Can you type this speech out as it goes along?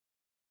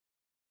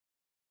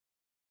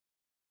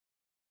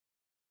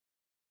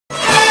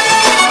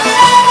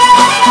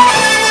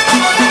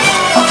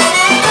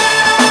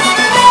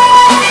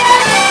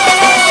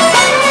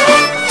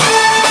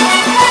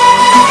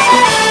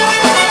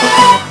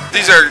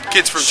are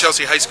kids from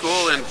Chelsea High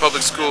School and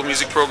public school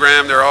music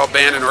program. They're all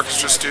band and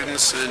orchestra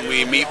students, and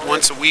we meet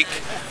once a week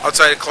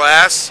outside of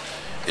class,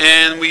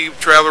 and we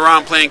travel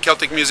around playing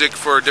Celtic music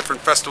for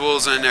different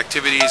festivals and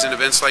activities and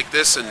events like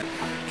this, and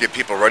get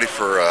people ready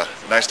for a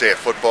nice day of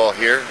football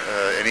here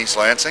in East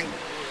Lansing.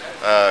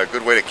 A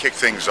good way to kick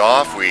things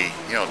off. We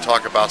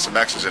talk about some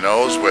X's and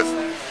O's with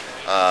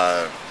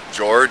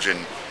George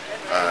and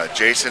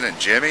Jason and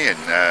Jimmy, and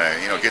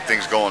get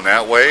things going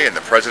that way. And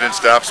the president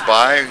stops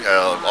by.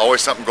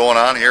 Always something going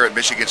on here at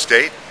Michigan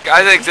State.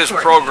 I think this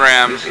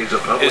program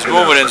is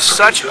moving in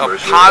such a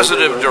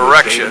positive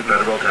direction.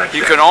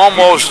 You can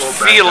almost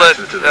feel it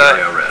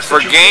for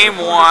game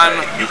one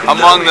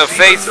among the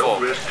faithful.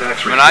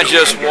 When I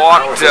just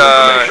walked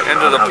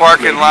into the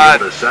parking lot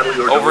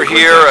over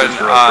here, and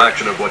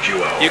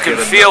you can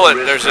feel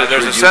it. There's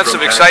a sense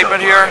of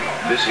excitement here.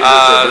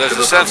 There's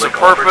a sense of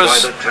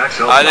purpose.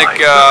 I think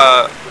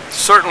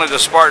certainly the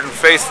Spartan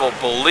faithful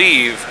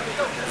believe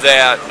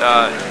that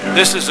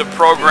this is a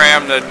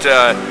program that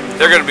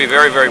they're going to be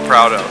very, very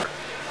proud of.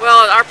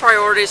 Well, our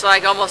priorities,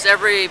 like almost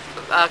every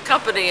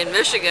company in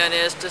Michigan,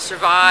 is to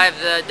survive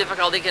the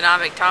difficult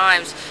economic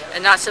times,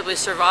 and not simply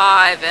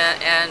survive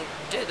and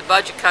do the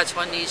budget cuts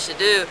one needs to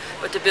do,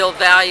 but to build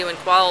value and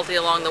quality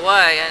along the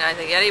way. And I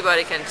think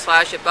anybody can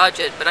slash a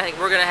budget, but I think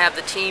we're going to have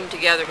the team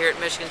together here at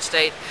Michigan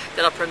State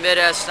that'll permit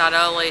us not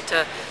only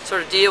to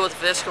sort of deal with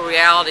fiscal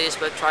realities,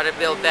 but try to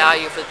build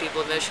value for the people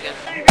of Michigan.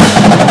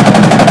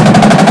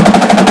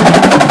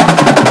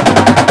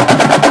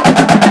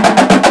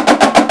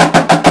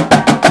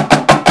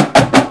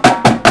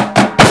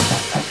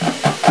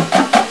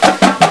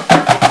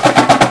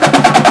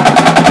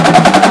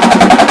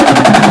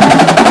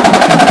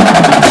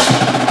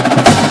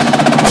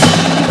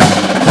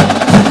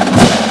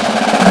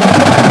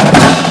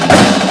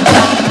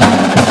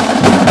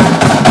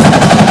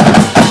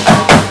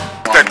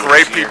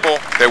 People,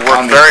 they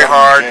work very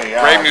hard,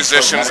 great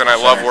musicians, and I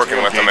love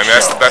working with them, and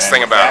that's the best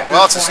thing about it.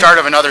 Well, it's the start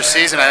of another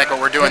season. I think what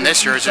we're doing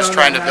this year is just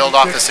trying to build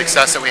off the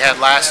success that we had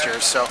last year.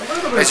 So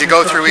as you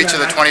go through each of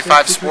the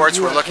 25 sports,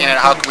 we're looking at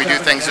how can we do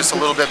things just a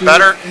little bit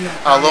better,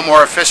 a little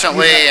more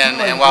efficiently,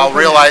 and while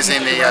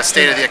realizing the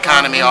state of the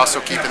economy,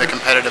 also keeping the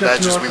competitive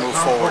edge as we move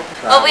forward.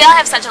 Well, we all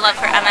have such a love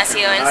for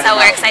MSU, and so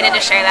we're excited to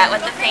share that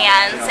with the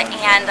fans, and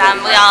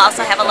we all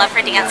also have a love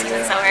for dancing,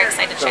 and so we're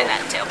excited to share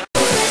that too.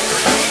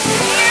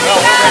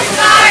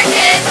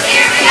 Spartans,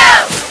 here we go!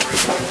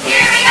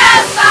 Here we go,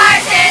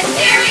 Spartans,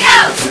 here we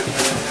go!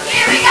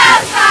 Here we go,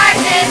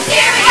 Spartans,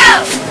 here we go!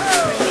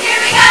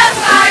 Here we go,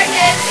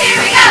 Spartans, here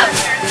we go!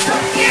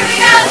 Here we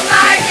go,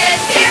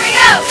 Spartans, here we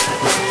go!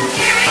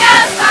 Here we go,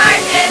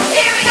 Spartans,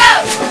 here we go!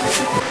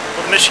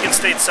 Well, the Michigan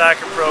State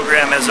soccer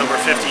program has over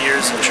 50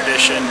 years of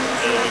tradition.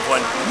 We've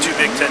won 2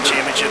 Big Ten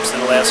championships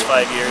in the last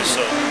 5 years,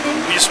 so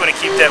we just want to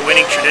keep that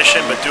winning tradition,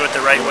 but do it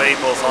the right way,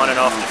 both on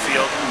and off the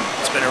field.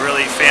 It's been a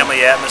really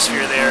family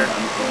atmosphere there.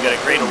 We've got a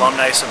great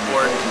alumni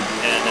support,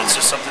 and it's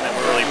just something that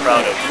we're really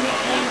proud of.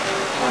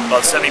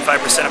 About 75%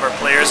 of our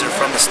players are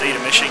from the state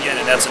of Michigan,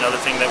 and that's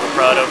another thing that we're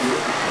proud of,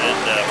 and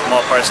from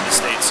all parts of the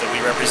state. So we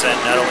represent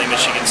not only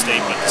Michigan State,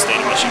 but the state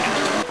of Michigan.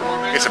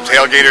 Get some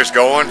tailgaters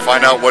going,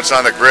 find out what's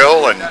on the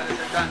grill, and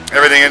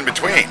everything in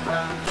between.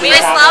 We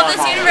just love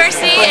this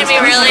university, and we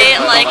really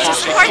like to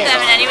support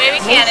them in any way we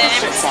can. And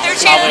if it's through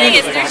cheerleading,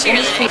 it's through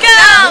cheerleading.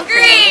 Go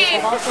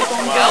green!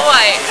 Go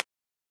white!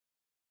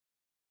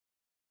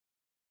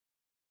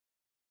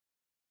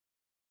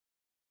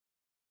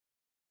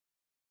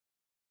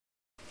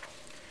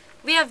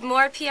 We have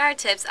more PR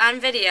tips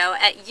on video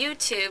at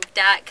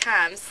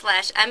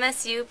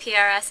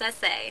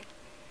youtube.com/MSUPRSSA.